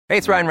Hey,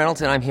 it's Ryan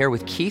Reynolds, and I'm here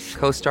with Keith,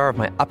 co-star of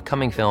my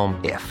upcoming film,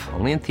 If,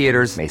 only in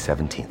theaters May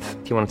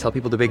 17th. Do you want to tell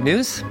people the big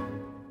news?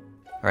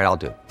 All right, I'll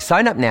do it.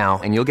 Sign up now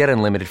and you'll get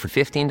unlimited for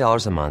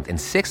 $15 a month and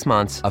 6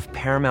 months of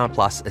Paramount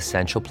Plus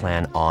Essential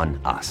Plan on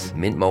us.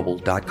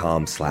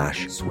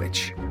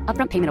 MintMobile.com/switch.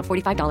 Upfront payment of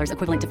 $45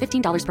 equivalent to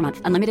 $15 per month.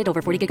 Unlimited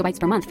over 40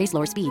 gigabytes per month. Face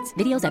lower speeds.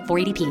 Videos at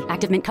 480p.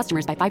 Active Mint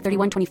customers by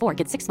 531.24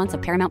 get 6 months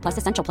of Paramount Plus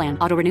Essential Plan.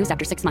 Auto renews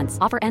after 6 months.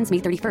 Offer ends May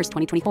 31st,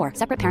 2024.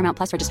 Separate Paramount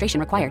Plus registration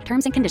required.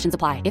 Terms and conditions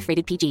apply if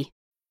rated PG.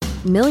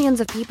 Millions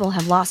of people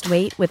have lost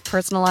weight with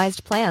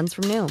personalized plans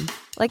from Noom.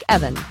 Like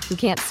Evan, who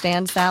can't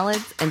stand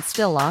salads and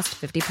still lost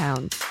 50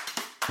 pounds.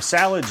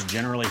 Salads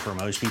generally for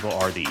most people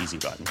are the easy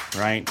button,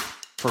 right?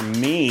 For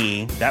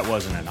me, that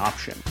wasn't an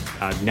option.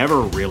 I never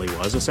really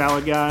was a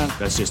salad guy.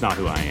 That's just not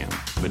who I am.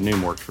 But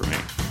Noom worked for me.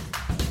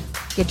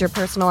 Get your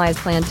personalized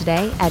plan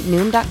today at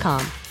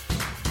Noom.com.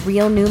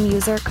 Real Noom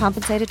user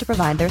compensated to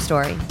provide their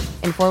story.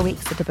 In 4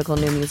 weeks, the typical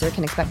Noom user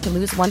can expect to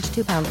lose 1 to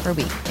 2 pounds per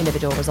week.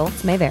 Individual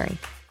results may vary.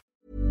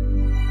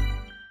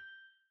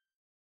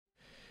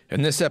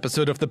 In this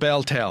episode of The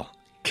Bell Tell,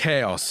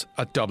 chaos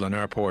at Dublin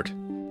Airport.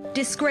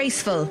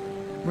 Disgraceful,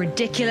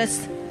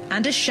 ridiculous,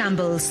 and a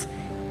shambles.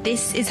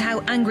 This is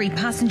how angry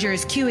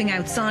passengers queuing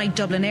outside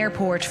Dublin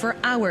Airport for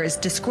hours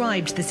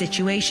described the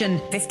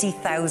situation.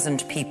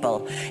 50,000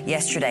 people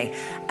yesterday,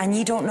 and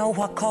you don't know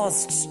what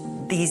caused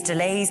these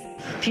delays.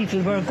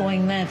 People were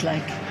going mad,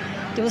 like.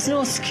 There was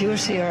no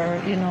security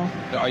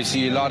I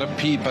see a lot of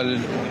people,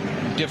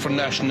 different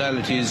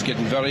nationalities,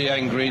 getting very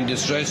angry and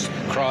distressed,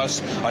 cross.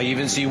 I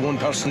even see one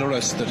person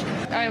arrested.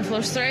 I'm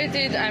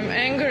frustrated, I'm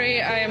angry,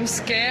 I am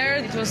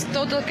scared. It was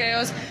total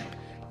chaos.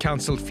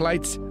 Cancelled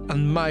flights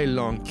and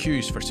mile-long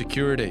queues for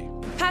security.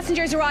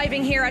 Passengers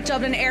arriving here at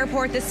Dublin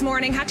Airport this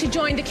morning had to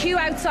join the queue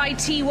outside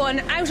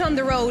T1 out on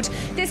the road.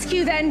 This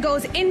queue then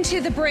goes into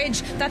the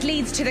bridge that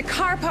leads to the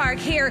car park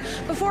here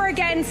before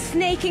again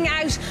snaking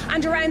out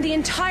and around the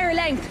entire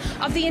length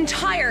of the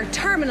entire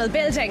terminal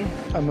building.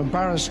 I'm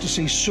embarrassed to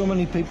see so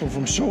many people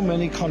from so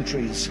many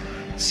countries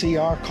see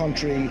our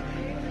country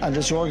and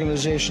its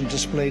organisation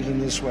displayed in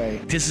this way.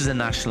 This is a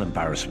national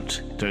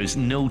embarrassment. There is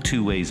no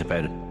two ways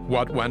about it.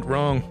 What went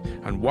wrong?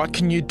 And what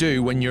can you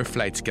do when your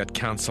flights get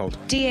cancelled?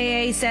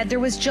 DAA said there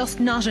was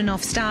just not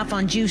enough staff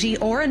on duty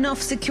or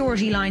enough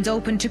security lines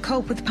open to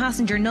cope with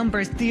passenger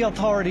numbers. The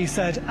authority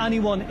said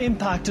anyone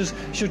impacted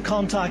should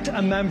contact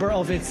a member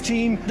of its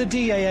team. The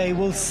DAA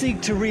will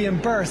seek to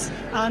reimburse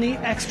any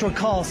extra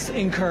costs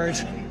incurred.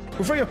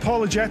 We're very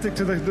apologetic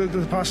to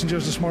the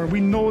passengers this morning. We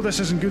know this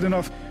isn't good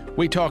enough.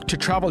 We talked to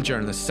travel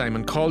journalist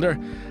Simon Calder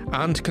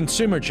and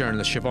consumer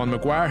journalist Siobhan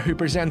Maguire, who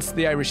presents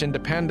the Irish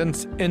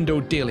Independent's Indo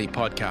Daily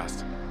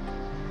podcast.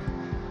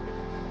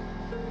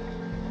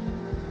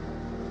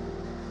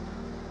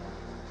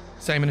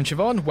 Simon and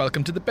Siobhan,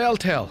 welcome to The Bell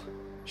Tell.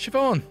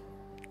 Siobhan,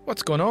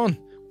 what's going on?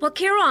 Well,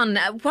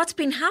 Ciarán, what's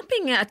been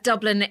happening at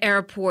Dublin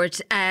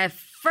Airport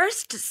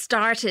first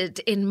started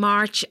in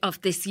March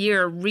of this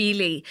year,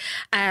 really,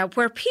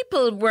 where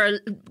people were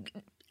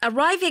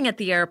arriving at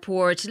the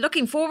airport,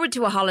 looking forward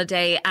to a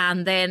holiday,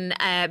 and then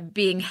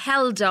being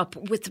held up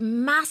with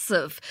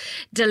massive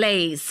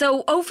delays.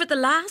 So over the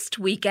last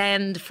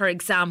weekend, for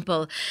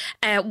example,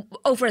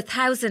 over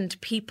 1,000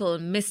 people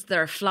missed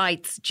their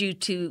flights due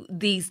to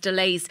these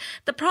delays.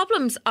 The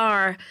problems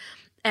are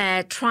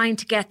trying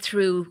to get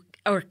through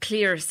or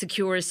clear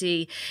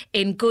security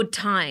in good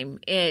time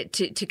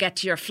to get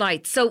to your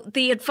flight. So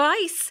the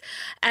advice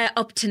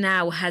up to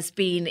now has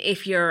been,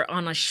 if you're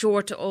on a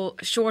short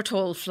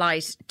haul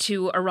flight,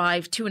 to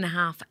arrive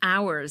 2.5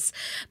 hours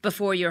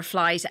before your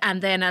flight,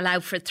 and then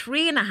allow for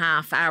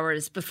 3.5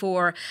 hours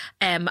before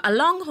a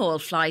long haul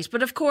flight.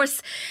 But of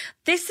course,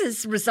 this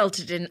has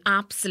resulted in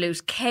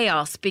absolute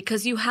chaos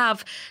because you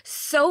have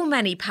so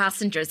many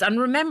passengers. And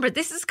remember,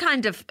 this is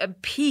kind of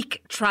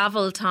peak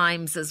travel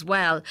times as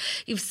well.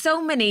 You've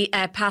so many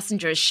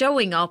passengers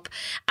showing up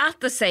at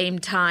the same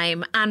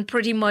time and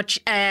pretty much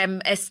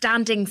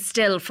standing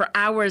still for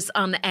hours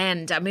on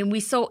end. I mean, we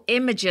saw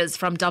images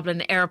from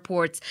Dublin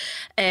airports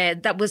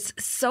that was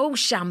so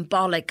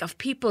shambolic, of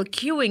people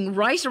queuing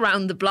right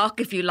around the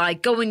block, if you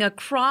like, going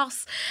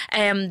across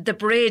the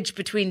bridge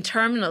between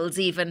terminals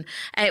even.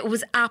 It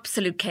was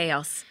absolute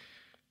chaos.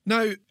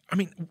 Now, I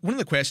mean, one of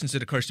the questions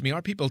that occurs to me,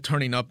 are people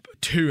turning up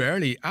too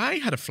early? I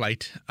had a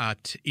flight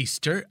at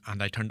Easter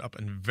and I turned up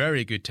in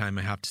very good time,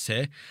 I have to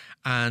say.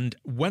 And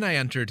when I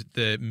entered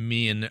the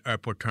main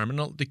airport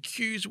terminal, the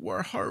queues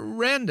were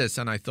horrendous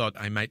and I thought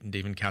I mightn't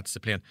even catch the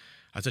plane.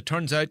 As it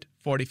turns out,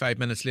 45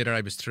 minutes later,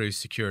 I was through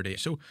security.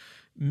 So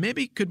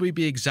maybe could we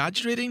be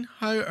exaggerating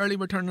how early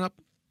we're turning up?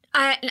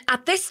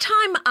 At this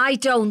time, I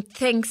don't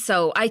think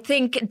so. I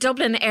think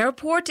Dublin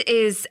Airport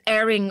is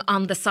erring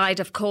on the side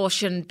of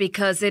caution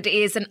because it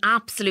is an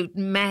absolute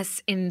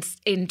mess in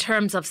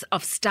terms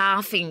of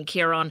staffing,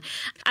 Ciarán.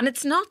 And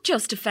it's not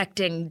just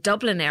affecting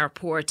Dublin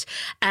Airport.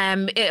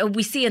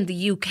 We see in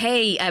the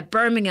UK,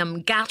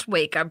 Birmingham,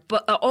 Gatwick are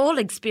all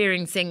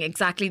experiencing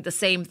exactly the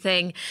same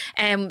thing.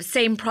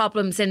 Same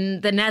problems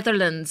in the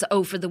Netherlands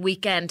over the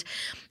weekend.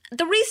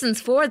 The reasons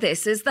for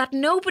this is that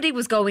nobody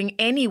was going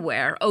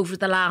anywhere over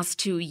the last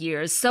 2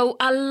 years. So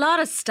a lot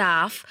of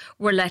staff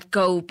were let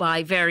go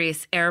by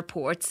various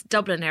airports,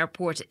 Dublin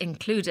Airport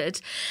included.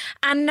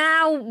 And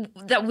now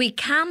that we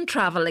can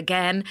travel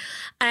again,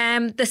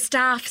 the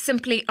staff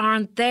simply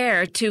aren't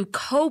there to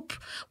cope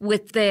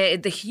with the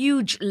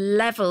huge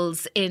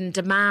levels in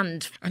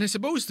demand. And I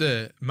suppose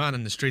the man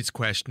in the streets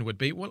question would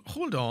be, well,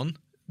 hold on,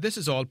 this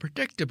is all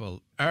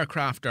predictable.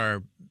 Aircraft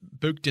are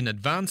booked in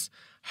advance.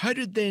 How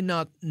did they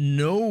not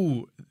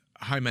know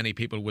how many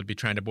people would be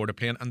trying to board a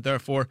plane, and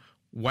therefore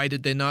why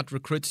did they not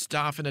recruit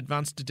staff in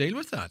advance to deal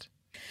with that?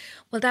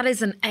 Well, that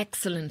is an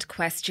excellent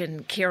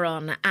question,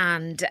 Ciarán.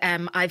 And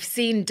I've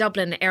seen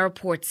Dublin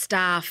Airport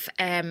staff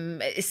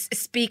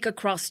speak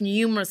across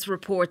numerous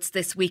reports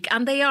this week,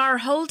 and they are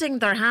holding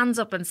their hands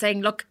up and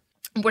saying, look,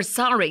 we're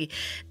sorry,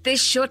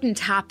 this shouldn't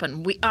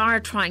happen. We are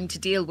trying to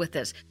deal with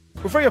it.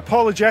 We're very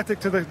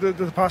apologetic to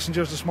the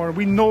passengers this morning.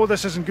 We know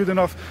this isn't good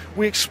enough.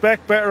 We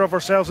expect better of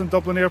ourselves in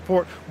Dublin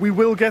Airport. We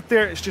will get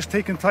there. It's just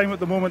taking time at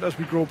the moment as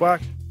we grow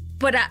back.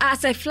 But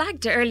as I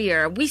flagged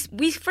earlier,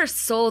 we first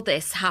saw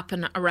this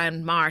happen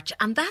around March,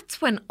 and that's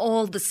when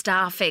all the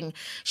staffing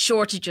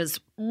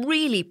shortages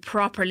really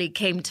properly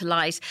came to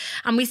light.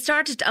 And we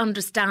started to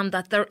understand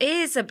that there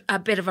is a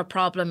bit of a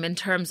problem in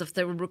terms of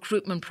the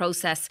recruitment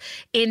process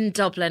in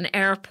Dublin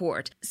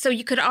Airport. So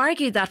you could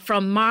argue that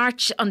from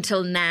March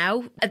until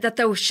now, that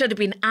there should have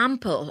been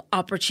ample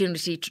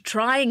opportunity to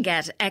try and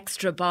get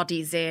extra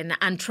bodies in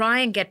and try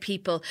and get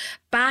people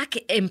back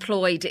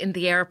employed in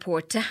the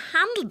airport to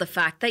handle the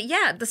fact that,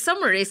 yeah, the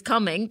summer is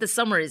coming, the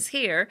summer is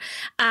here,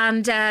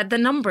 and the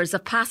numbers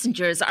of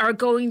passengers are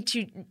going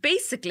to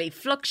basically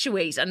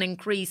fluctuate and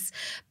increase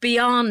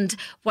beyond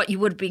what you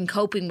would have been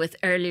coping with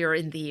earlier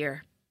in the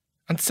year.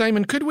 And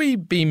Simon, could we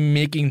be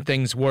making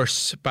things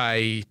worse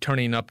by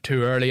turning up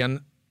too early? And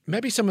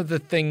maybe some of the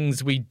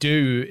things we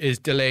do is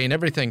delaying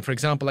everything. For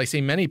example, I see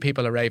many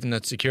people arriving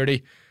at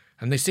security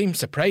and they seem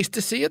surprised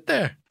to see it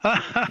there.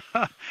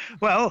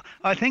 Well,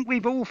 I think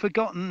we've all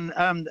forgotten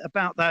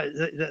about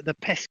the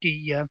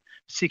pesky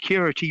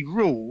security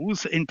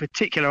rules. In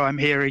particular, I'm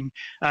hearing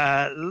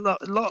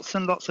lots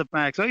and lots of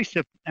bags. I used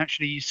to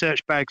actually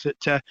search bags at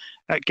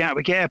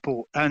Gatwick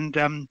Airport, and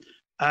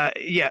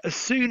as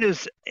soon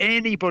as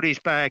anybody's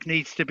bag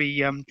needs to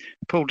be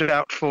pulled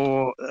out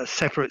for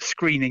separate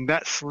screening,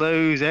 that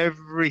slows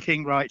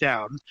everything right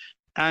down.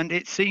 And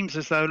it seems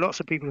as though lots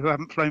of people who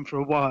haven't flown for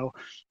a while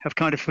have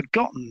kind of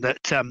forgotten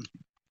that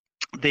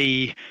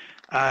the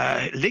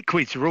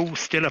liquids rule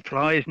still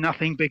applies.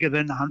 Nothing bigger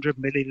than 100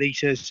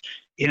 millilitres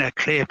in a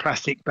clear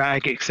plastic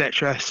bag,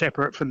 etc.,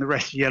 separate from the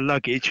rest of your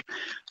luggage.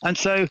 And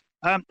so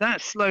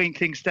that's slowing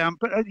things down.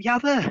 But the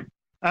other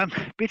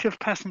bit of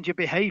passenger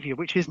behaviour,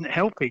 which isn't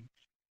helping,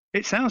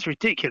 it sounds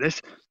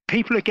ridiculous,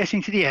 people are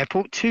getting to the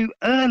airport too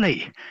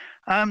early.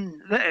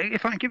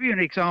 If I can give you an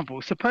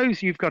example,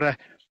 suppose you've got a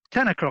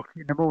 10 o'clock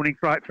in the morning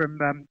flight from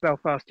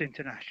Belfast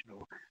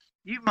International.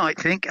 You might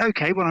think,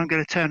 OK, well, I'm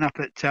going to turn up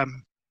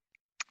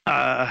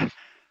at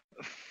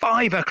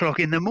 5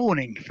 o'clock in the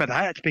morning for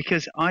that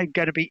because I'm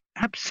going to be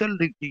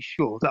absolutely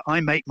sure that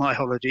I make my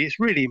holiday. It's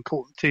really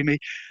important to me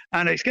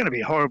and it's going to be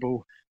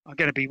horrible. I'm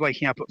going to be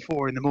waking up at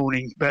 4 in the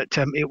morning, but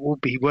it will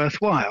be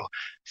worthwhile.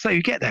 So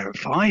you get there at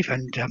 5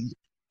 and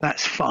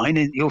that's fine.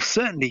 And you'll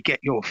certainly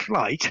get your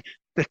flight.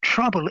 The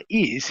trouble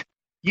is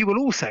you will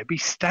also be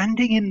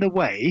standing in the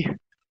way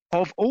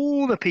of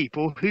all the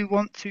people who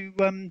want to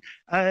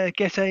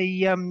get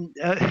a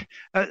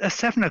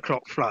 7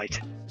 o'clock flight.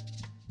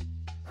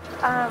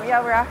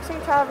 We're actually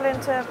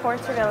travelling to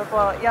Portugal,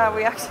 but yeah,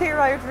 we actually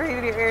arrived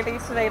really early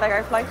today. Like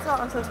our flight's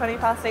not until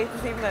 8:20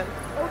 this evening.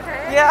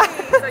 Okay. Yeah.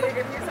 So you're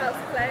giving yourselves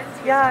plenty.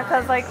 Yeah,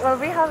 because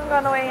we haven't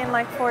gone away in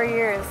 4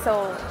 years,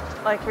 so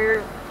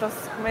we're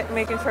just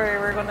making sure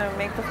we're going to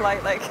make the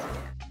flight.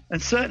 And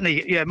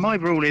certainly, yeah, my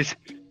rule is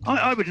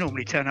I would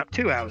normally turn up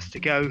 2 hours to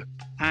go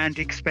and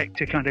expect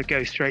to kind of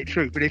go straight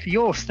through. But if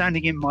you're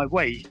standing in my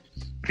way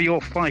for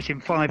your flight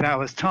in 5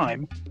 hours'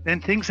 time,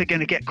 then things are going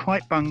to get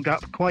quite bunged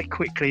up quite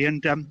quickly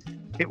and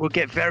it will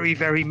get very,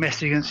 very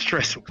messy and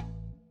stressful.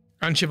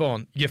 And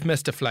Siobhan, you've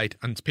missed a flight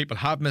and people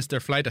have missed their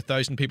flight,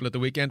 1,000 people at the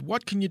weekend.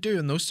 What can you do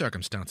in those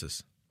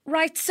circumstances?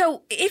 Right,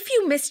 so if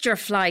you missed your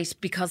flight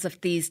because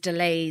of these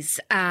delays,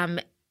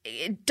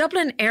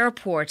 Dublin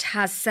Airport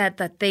has said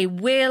that they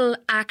will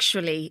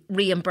actually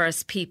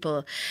reimburse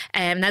people.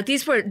 Now,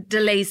 these were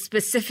delays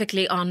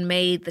specifically on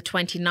May the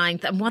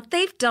 29th. And what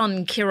they've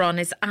done,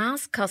 Ciarán, is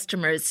ask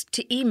customers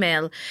to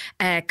email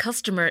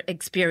customer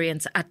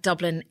experience at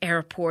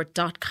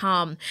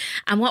dublinairport.com.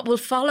 And what will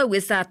follow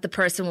is that the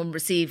person will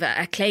receive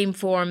a claim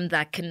form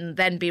that can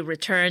then be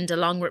returned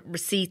along with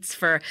receipts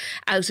for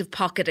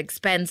out-of-pocket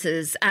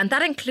expenses. And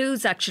that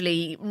includes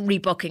actually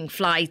rebooking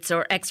flights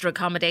or extra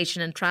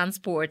accommodation and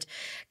transport. Airport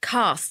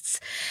costs.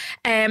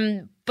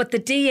 But the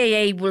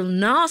DAA will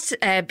not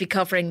be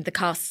covering the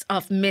costs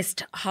of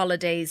missed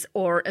holidays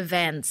or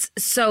events.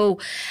 So,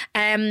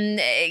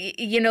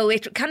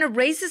 it kind of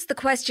raises the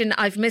question,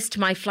 I've missed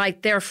my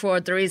flight, therefore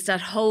there is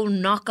that whole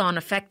knock-on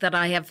effect that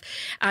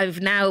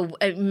I've now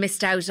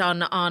missed out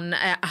on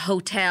a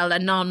hotel, a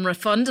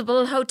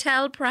non-refundable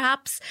hotel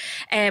perhaps,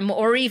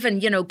 or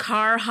even,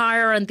 car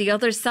hire on the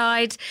other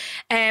side.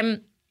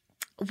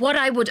 What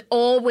I would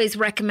always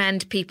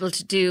recommend people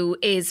to do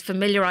is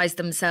familiarise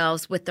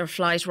themselves with their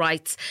flight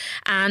rights.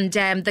 And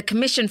the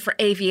Commission for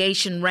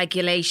Aviation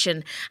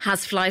Regulation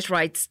has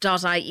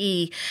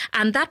flightrights.ie.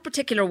 And that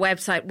particular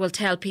website will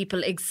tell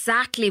people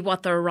exactly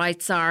what their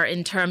rights are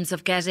in terms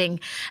of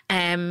getting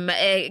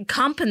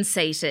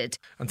compensated.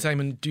 And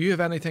Simon, do you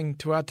have anything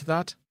to add to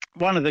that?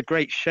 One of the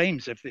great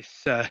shames of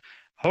this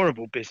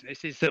horrible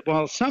business is that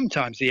while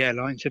sometimes the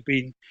airlines have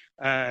been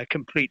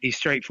completely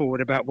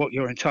straightforward about what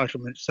your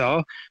entitlements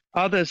are,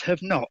 others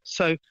have not.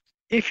 So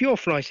if your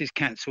flight is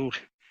cancelled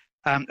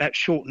at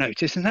short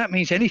notice, and that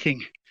means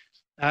anything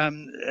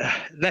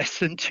less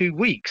than 2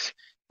 weeks,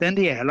 then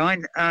the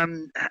airline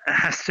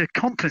has to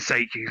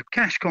compensate you,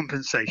 cash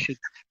compensation,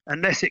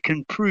 unless it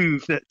can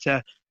prove that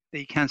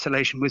the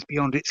cancellation was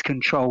beyond its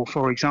control,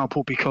 for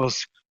example,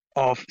 because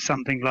of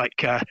something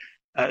like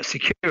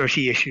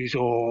security issues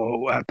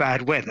or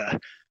bad weather.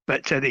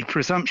 But the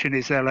presumption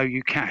is they'll owe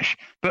you cash.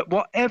 But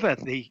whatever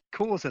the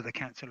cause of the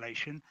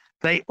cancellation,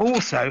 they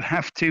also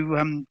have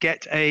to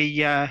get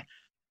they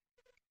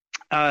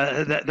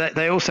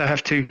also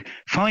have to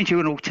find you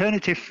an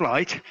alternative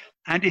flight.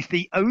 And if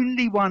the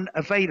only one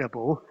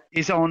available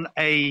is on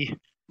a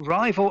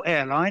rival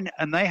airline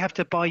and they have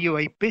to buy you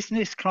a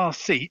business class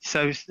seat,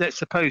 so let's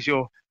suppose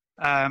you're,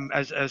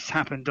 as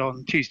happened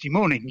on Tuesday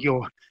morning,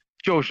 your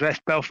George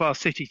left Belfast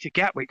City to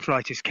Gatwick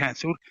flight is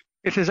cancelled.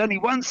 If there's only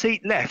one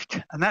seat left,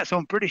 and that's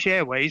on British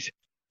Airways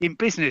in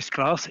business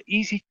class,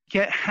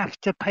 EasyJet have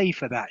to pay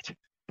for that.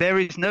 There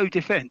is no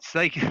defence.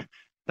 They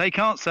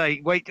can't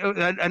say, wait,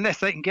 unless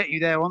they can get you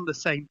there on the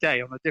same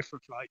day on a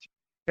different flight.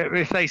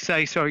 If they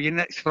say, sorry, your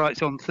next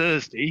flight's on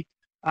Thursday,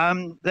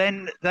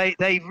 then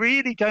they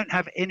really don't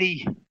have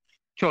any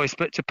choice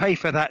but to pay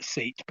for that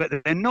seat. But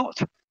they're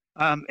not,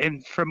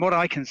 from what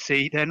I can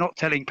see, they're not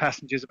telling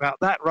passengers about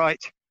that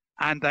right.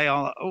 And they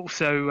are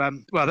also,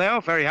 they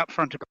are very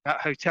upfront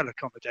about hotel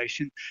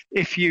accommodation.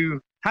 If you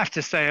have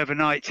to stay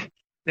overnight,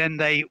 then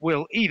they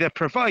will either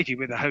provide you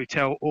with a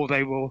hotel or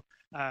they will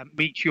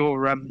meet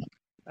your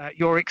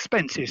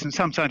expenses. And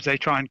sometimes they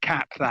try and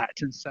cap that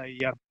and say,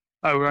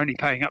 we're only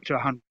paying up to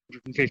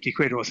 150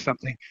 quid or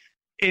something.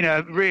 In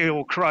a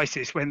real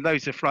crisis, when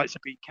loads of flights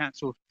have been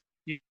cancelled,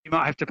 you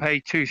might have to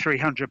pay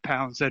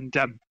 £200-300, and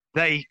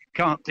they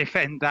can't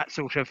defend that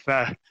sort of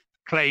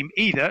claim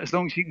either, as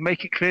long as you can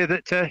make it clear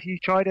that you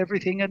tried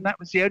everything and that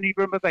was the only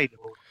room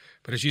available.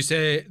 But as you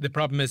say, the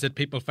problem is that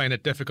people find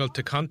it difficult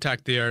to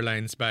contact the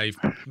airlines. By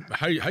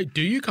how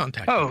do you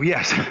contact them? Oh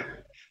yes,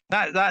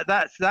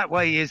 that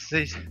way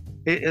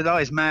it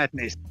lies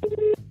madness.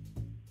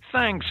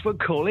 Thanks for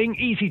calling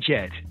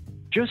EasyJet.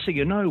 Just so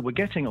you know, we're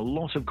getting a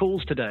lot of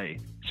calls today.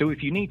 So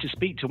if you need to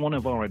speak to one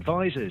of our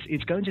advisors,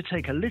 it's going to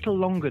take a little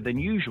longer than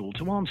usual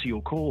to answer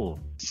your call.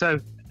 So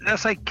they'll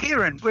say,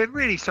 Kieran, we're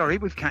really sorry,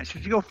 we've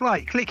cancelled your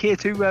flight. Click here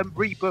to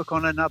rebook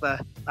on another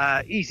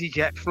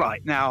EasyJet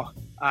flight. Now,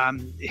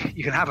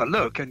 you can have a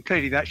look, and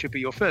clearly that should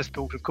be your first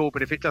port of call.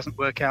 But if it doesn't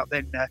work out,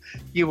 then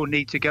you will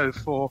need to go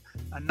for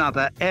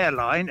another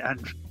airline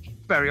and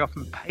very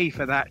often pay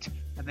for that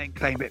and then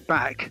claim it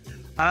back.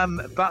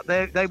 But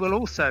they will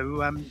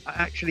also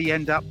actually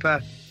end up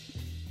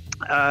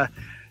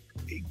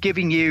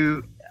giving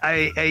you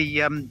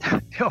a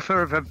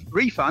offer of a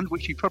refund,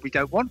 which you probably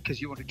don't want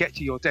because you want to get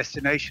to your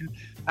destination.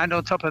 And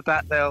on top of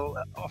that, they'll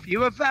offer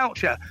you a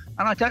voucher.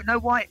 And I don't know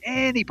why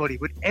anybody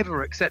would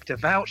ever accept a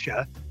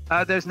voucher.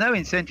 There's no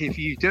incentive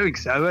for you doing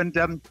so. And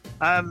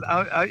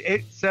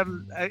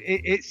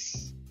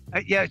it's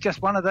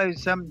just one of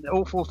those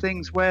awful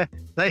things where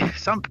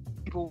some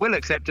people will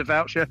accept a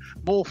voucher.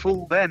 More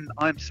fool them,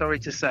 I'm sorry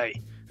to say.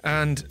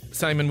 And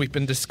Simon, we've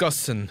been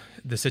discussing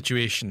the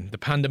situation, the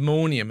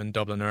pandemonium in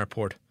Dublin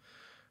Airport,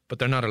 but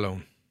they're not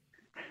alone.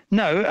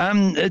 No,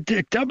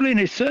 Dublin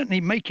is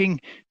certainly making,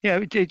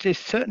 it is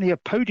certainly a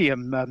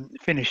podium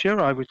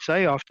finisher, I would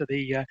say, after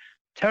the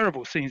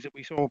terrible scenes that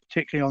we saw,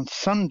 particularly on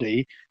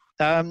Sunday.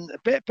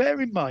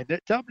 Bear in mind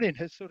that Dublin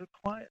has sort of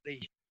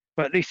quietly,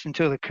 well, at least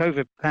until the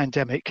COVID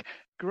pandemic,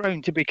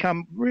 grown to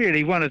become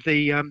really one of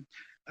the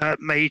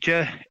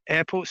major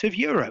airports of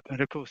Europe, and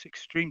of course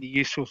extremely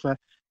useful for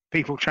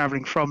people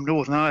travelling from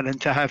Northern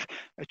Ireland to have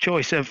a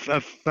choice of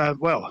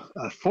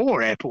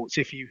 4 airports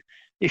if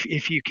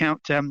you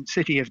count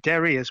City of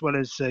Derry as well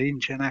as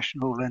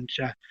international and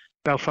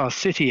Belfast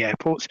City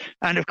airports,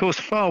 and of course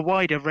far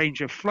wider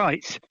range of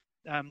flights.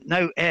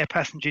 No air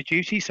passenger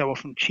duty, so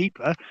often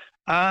cheaper.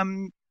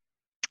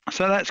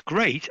 So that's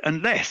great,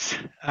 unless,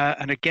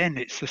 and again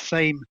it's the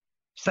same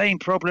Same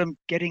problem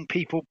getting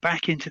people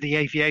back into the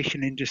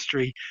aviation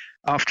industry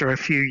after a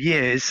few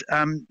years.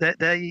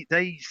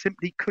 They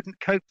simply couldn't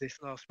cope this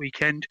last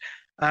weekend.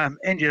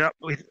 Ended up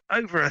with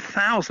over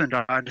 1,000,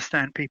 I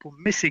understand, people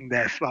missing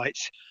their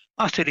flights.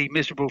 Utterly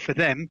miserable for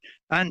them,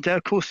 and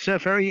of course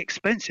very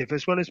expensive,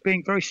 as well as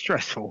being very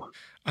stressful.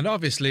 And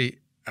obviously,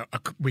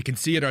 we can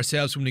see it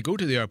ourselves when we go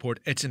to the airport.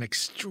 It's an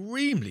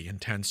extremely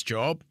intense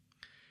job.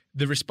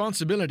 The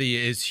responsibility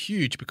is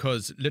huge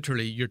because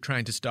literally you're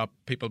trying to stop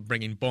people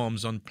bringing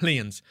bombs on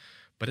planes.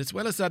 But as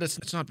well as that,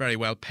 it's not very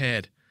well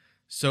paid.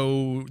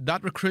 So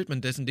that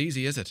recruitment isn't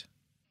easy, is it?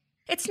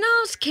 It's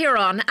not,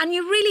 Kieran, and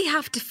you really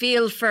have to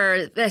feel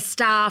for the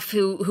staff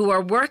who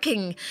are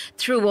working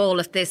through all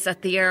of this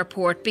at the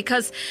airport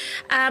because,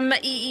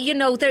 you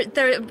know,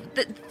 there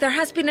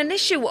has been an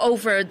issue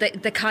over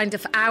the kind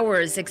of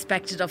hours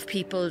expected of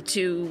people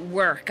to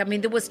work. I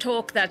mean, there was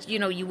talk that, you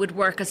know, you would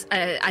work,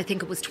 I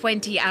think it was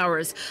 20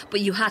 hours,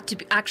 but you had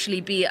to actually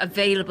be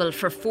available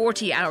for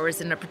 40 hours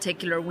in a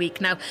particular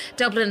week. Now,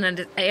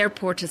 Dublin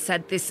Airport has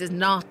said this is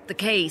not the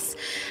case.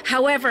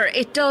 However,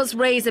 it does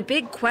raise a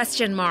big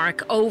question mark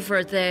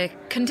over the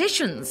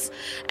conditions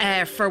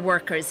for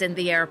workers in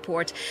the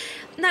airport.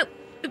 Now,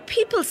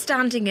 people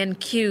standing in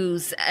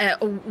queues,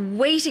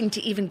 waiting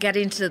to even get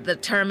into the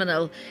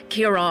terminal,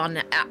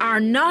 Kieran,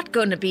 are not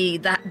going to be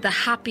the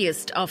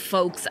happiest of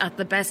folks at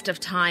the best of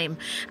time.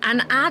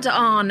 And add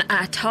on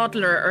a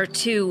toddler or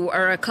two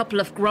or a couple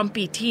of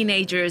grumpy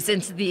teenagers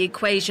into the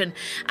equation,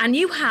 and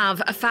you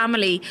have a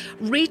family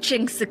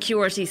reaching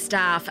security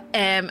staff,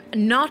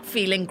 not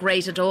feeling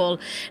great at all,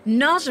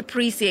 not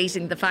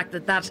appreciating the fact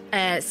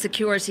that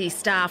security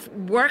staff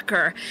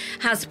worker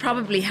has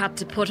probably had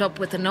to put up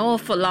with an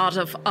awful lot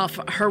of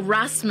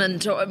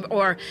harassment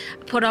or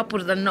put up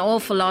with an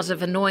awful lot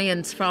of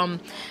annoyance from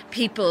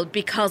people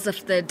because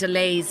of the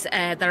delays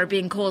that are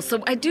being caused.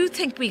 So I do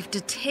think we have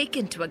to take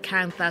into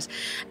account that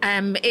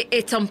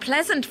it's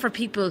unpleasant for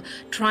people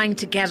trying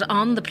to get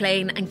on the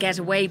plane and get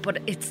away,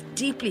 but it's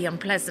deeply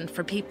unpleasant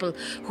for people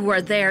who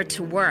are there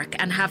to work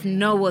and have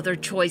no other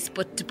choice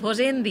but to put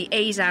in the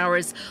 8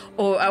 hours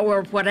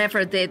or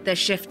whatever the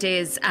shift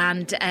is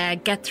and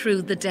get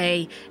through the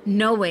day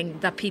knowing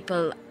that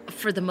people,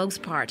 for the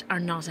most part, are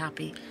not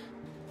happy.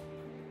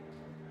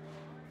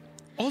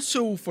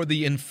 Also for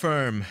the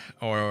infirm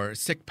or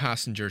sick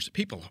passengers,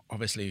 people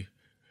obviously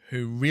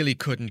who really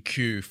couldn't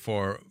queue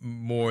for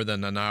more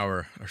than an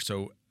hour or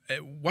so,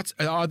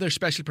 are there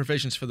special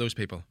provisions for those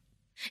people?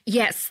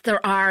 Yes,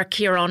 there are,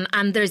 Kieran,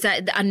 and there's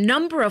a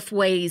number of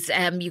ways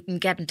you can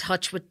get in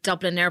touch with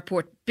Dublin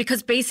Airport,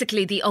 because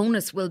basically the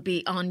onus will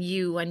be on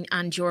you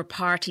and your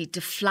party to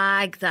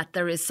flag that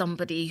there is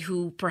somebody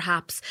who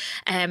perhaps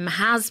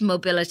has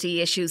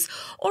mobility issues,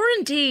 or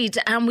indeed,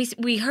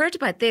 we heard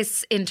about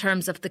this in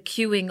terms of the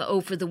queuing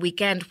over the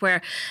weekend,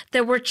 where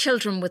there were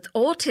children with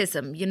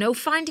autism, you know,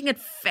 finding it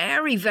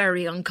very,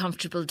 very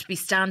uncomfortable to be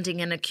standing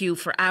in a queue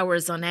for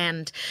hours on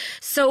end.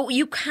 So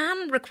you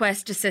can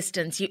request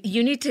assistance.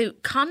 You need to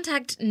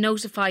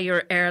notify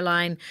your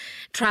airline,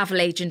 travel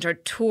agent or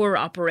tour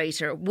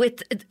operator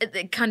with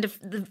kind of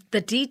the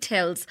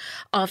details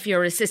of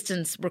your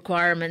assistance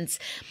requirements.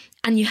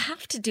 And you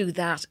have to do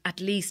that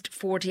at least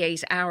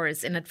 48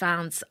 hours in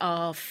advance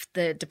of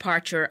the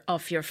departure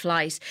of your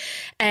flight.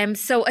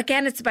 So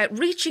again, it's about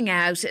reaching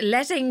out,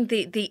 letting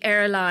the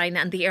airline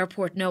and the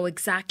airport know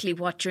exactly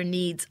what your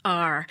needs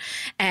are,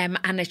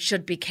 and it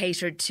should be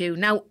catered to.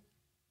 Now,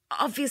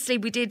 obviously,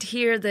 we did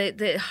hear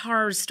the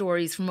horror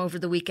stories from over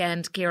the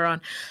weekend, Kieran,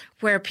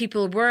 where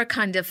people were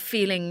kind of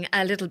feeling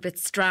a little bit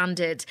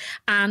stranded,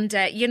 and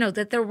you know,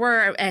 that there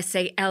were,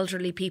 say,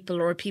 elderly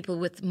people or people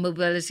with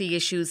mobility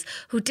issues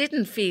who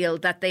didn't feel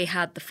that they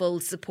had the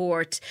full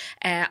support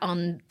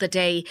on the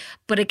day.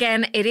 But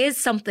again, it is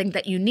something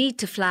that you need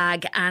to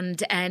flag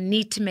and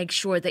need to make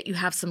sure that you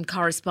have some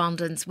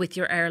correspondence with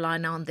your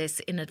airline on this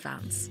in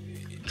advance.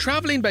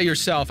 Travelling by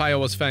yourself, I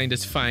always find,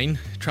 is fine.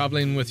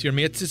 Travelling with your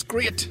mates is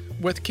great.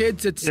 With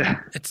kids,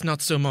 it's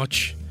not so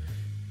much.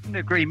 I couldn't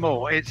agree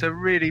more. It's a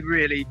really,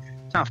 really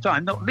tough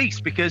time, not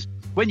least because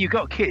when you've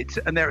got kids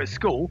and they're at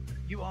school,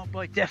 you are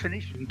by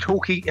definition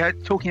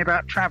talking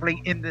about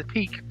travelling in the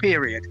peak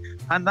period,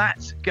 and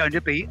that's going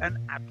to be an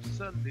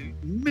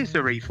absolute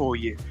misery for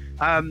you,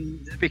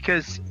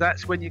 because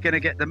that's when you're going to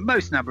get the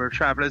most number of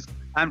travellers,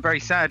 and very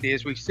sadly,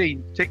 as we've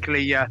seen,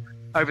 particularly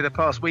over the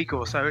past week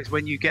or so, it's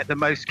when you get the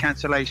most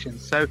cancellations.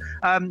 So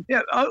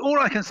all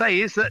I can say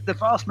is that the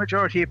vast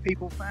majority of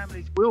people,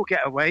 families, will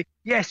get away.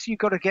 Yes, you've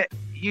got to get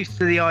used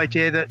to the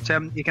idea that you're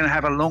going to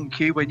have a long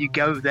queue when you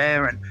go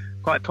there, and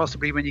quite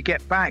possibly when you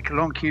get back, a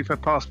long queue for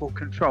passport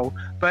control.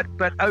 But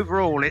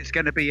overall, it's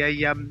going to be a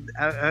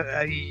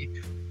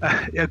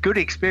good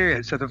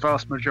experience for the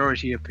vast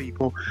majority of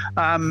people.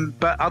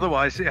 But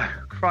otherwise,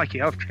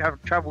 crikey, I've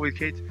travelled with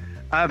kids.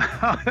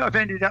 I've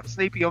ended up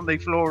sleeping on the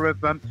floor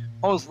of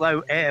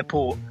Oslo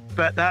Airport,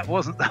 but that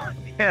wasn't the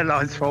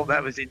airline's fault.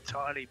 That was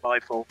entirely my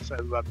fault.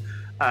 So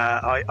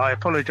I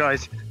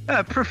apologise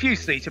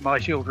profusely to my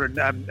children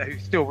who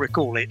still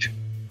recall it.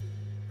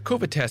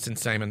 COVID testing,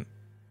 Simon.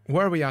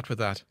 Where are we at with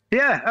that?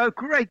 Yeah,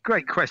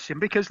 great question,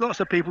 because lots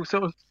of people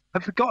sort of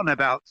have forgotten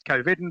about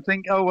COVID and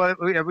think,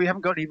 we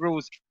haven't got any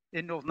rules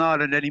in Northern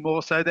Ireland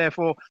anymore, so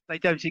therefore they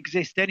don't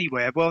exist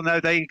anywhere. Well, no,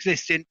 they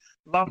exist in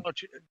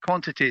large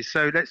quantities.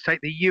 So let's take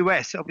the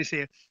US,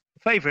 obviously a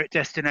favourite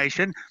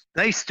destination.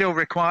 They still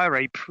require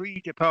a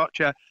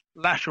pre-departure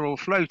lateral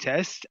flow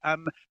test,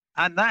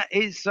 and that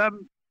is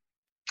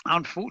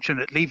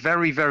unfortunately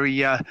very,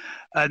 very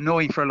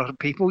annoying for a lot of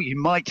people. You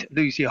might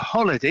lose your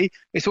holiday.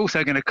 It's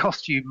also going to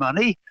cost you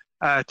money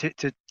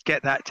to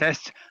get that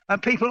test.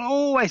 And people are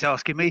always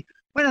asking me,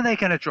 when are they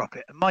going to drop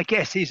it? And my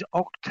guess is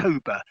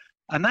October.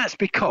 And that's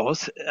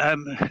because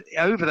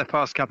over the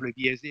past couple of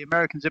years, the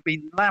Americans have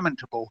been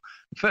lamentable.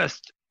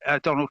 First,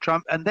 Donald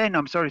Trump, and then,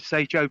 I'm sorry to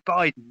say, Joe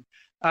Biden,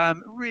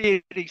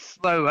 really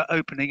slow at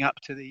opening up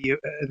to the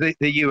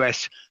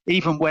US,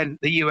 even when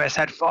the US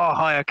had far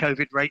higher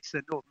COVID rates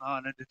than Northern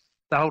Ireland and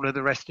the whole of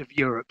the rest of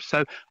Europe.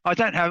 So I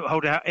don't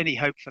hold out any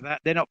hope for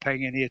that. They're not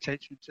paying any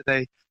attention to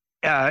the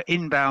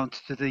inbound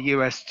to the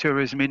US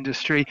tourism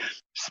industry.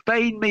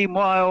 Spain,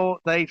 meanwhile,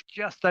 they've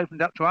just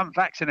opened up to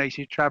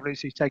unvaccinated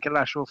travellers who take a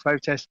lateral flow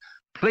test.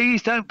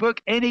 Please don't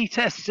book any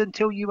tests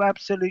until you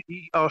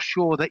absolutely are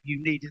sure that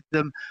you needed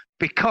them,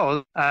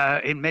 because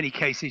in many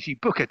cases you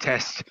book a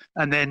test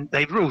and then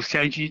the rules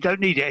change and you don't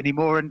need it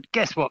anymore. And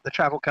guess what? The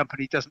travel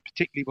company doesn't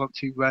particularly want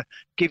to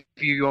give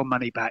you your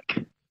money back.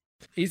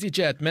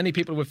 EasyJet, many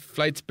people with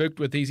flights booked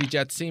with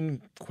EasyJet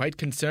seem quite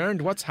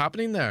concerned. What's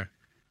happening there?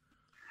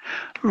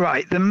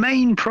 Right. The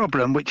main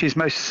problem, which is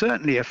most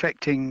certainly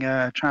affecting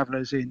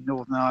travellers in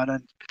Northern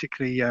Ireland,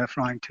 particularly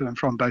flying to and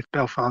from both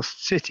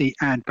Belfast City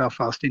and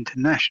Belfast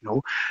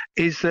International,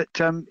 is that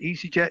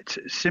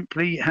EasyJet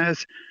simply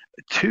has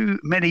too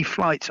many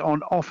flights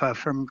on offer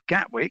from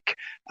Gatwick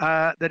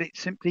that it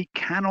simply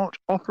cannot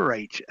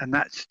operate. And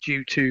that's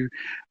due to,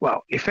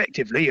 well,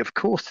 effectively, of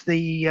course,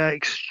 the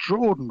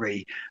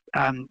extraordinary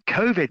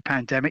COVID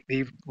pandemic,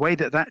 the way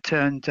that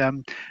turned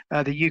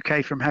the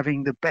UK from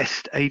having the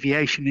best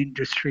aviation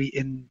industry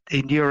in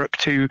Europe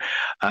to,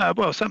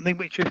 something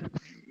which is a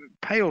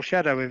pale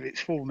shadow of its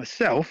former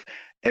self.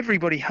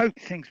 Everybody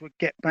hoped things would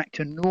get back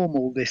to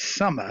normal this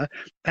summer.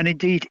 And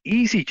indeed,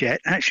 EasyJet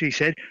actually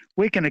said,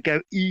 we're going to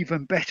go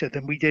even better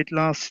than we did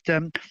last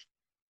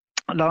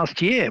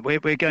year.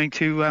 We're going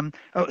to,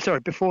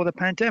 before the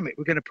pandemic,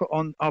 we're going to put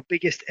on our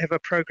biggest ever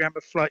programme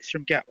of flights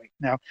from Gatwick.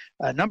 Now,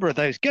 a number of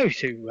those go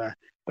to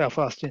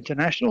Belfast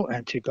International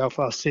and to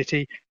Belfast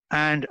City,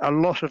 and a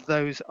lot of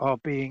those are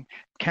being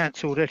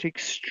cancelled at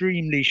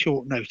extremely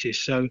short notice.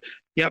 So,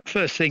 yep,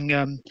 first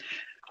thing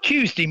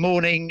Tuesday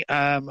morning,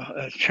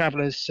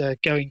 travellers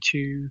going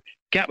to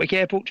Gatwick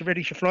Airport to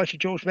ready to fly to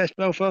George Best,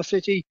 Belfast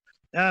City.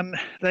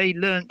 They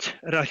learnt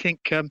at, I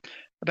think,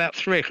 about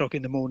 3 o'clock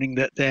in the morning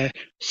that their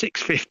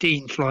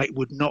 6:15 flight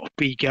would not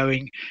be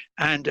going.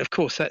 And, of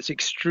course, that's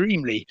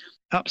extremely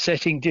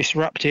upsetting,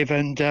 disruptive.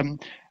 And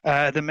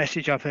the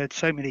message I've heard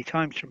so many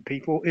times from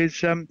people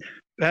is there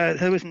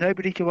was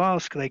nobody to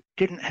ask. They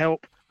didn't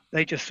help.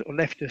 They just sort of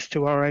left us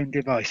to our own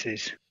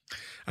devices.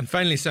 And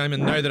finally,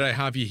 Simon, now that I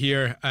have you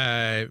here,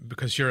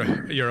 because you're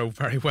a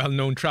very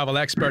well-known travel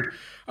expert,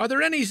 are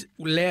there any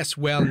less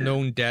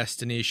well-known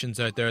destinations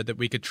out there that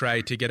we could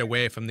try to get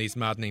away from these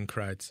maddening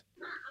crowds?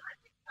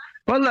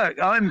 Well,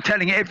 look, I'm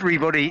telling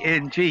everybody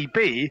in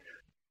GB,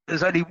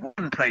 there's only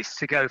one place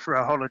to go for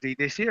a holiday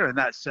this year, and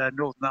that's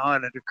Northern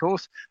Ireland, of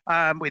course,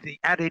 with the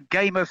added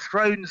Game of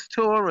Thrones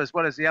tour, as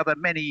well as the other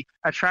many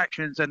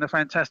attractions and the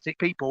fantastic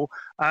people.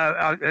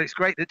 It's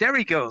great that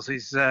Derry Girls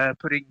is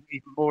putting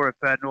even more of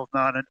Northern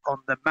Ireland on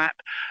the map.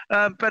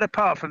 But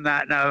apart from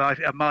that, no,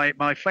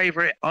 my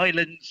favourite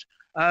islands,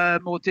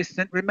 more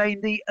distant, remain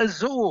the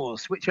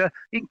Azores, which are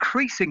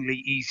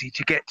increasingly easy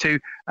to get to,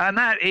 and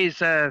that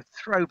is a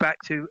throwback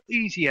to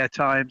easier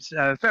times.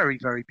 Very,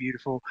 very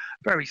beautiful,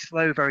 very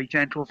slow, very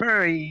gentle,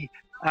 very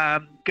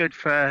good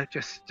for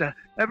just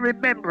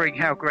remembering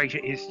how great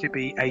it is to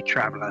be a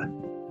traveller.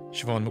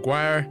 Siobhan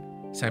Maguire,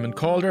 Simon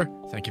Calder,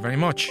 thank you very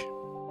much.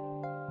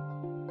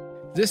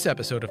 This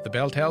episode of The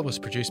Bell Tell was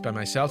produced by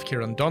myself,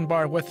 Kieran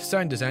Dunbar, with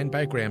sound design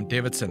by Graham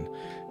Davidson.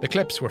 The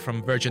clips were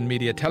from Virgin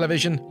Media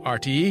Television,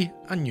 RTE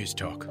and News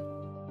Talk.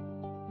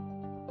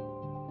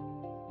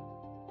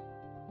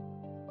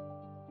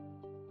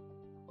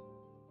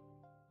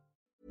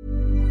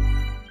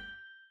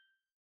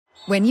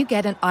 When you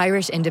get an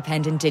Irish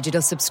Independent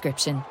digital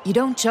subscription, you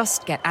don't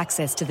just get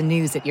access to the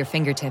news at your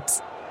fingertips.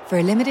 For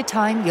a limited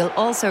time, you'll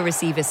also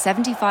receive a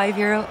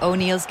 €75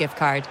 O'Neill's gift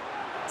card.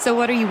 So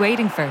what are you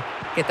waiting for?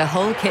 Get the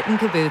whole kit and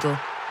caboodle.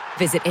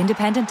 Visit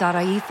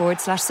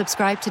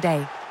independent.ie/subscribe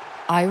today.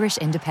 Irish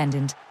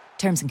Independent.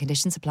 Terms and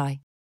conditions apply.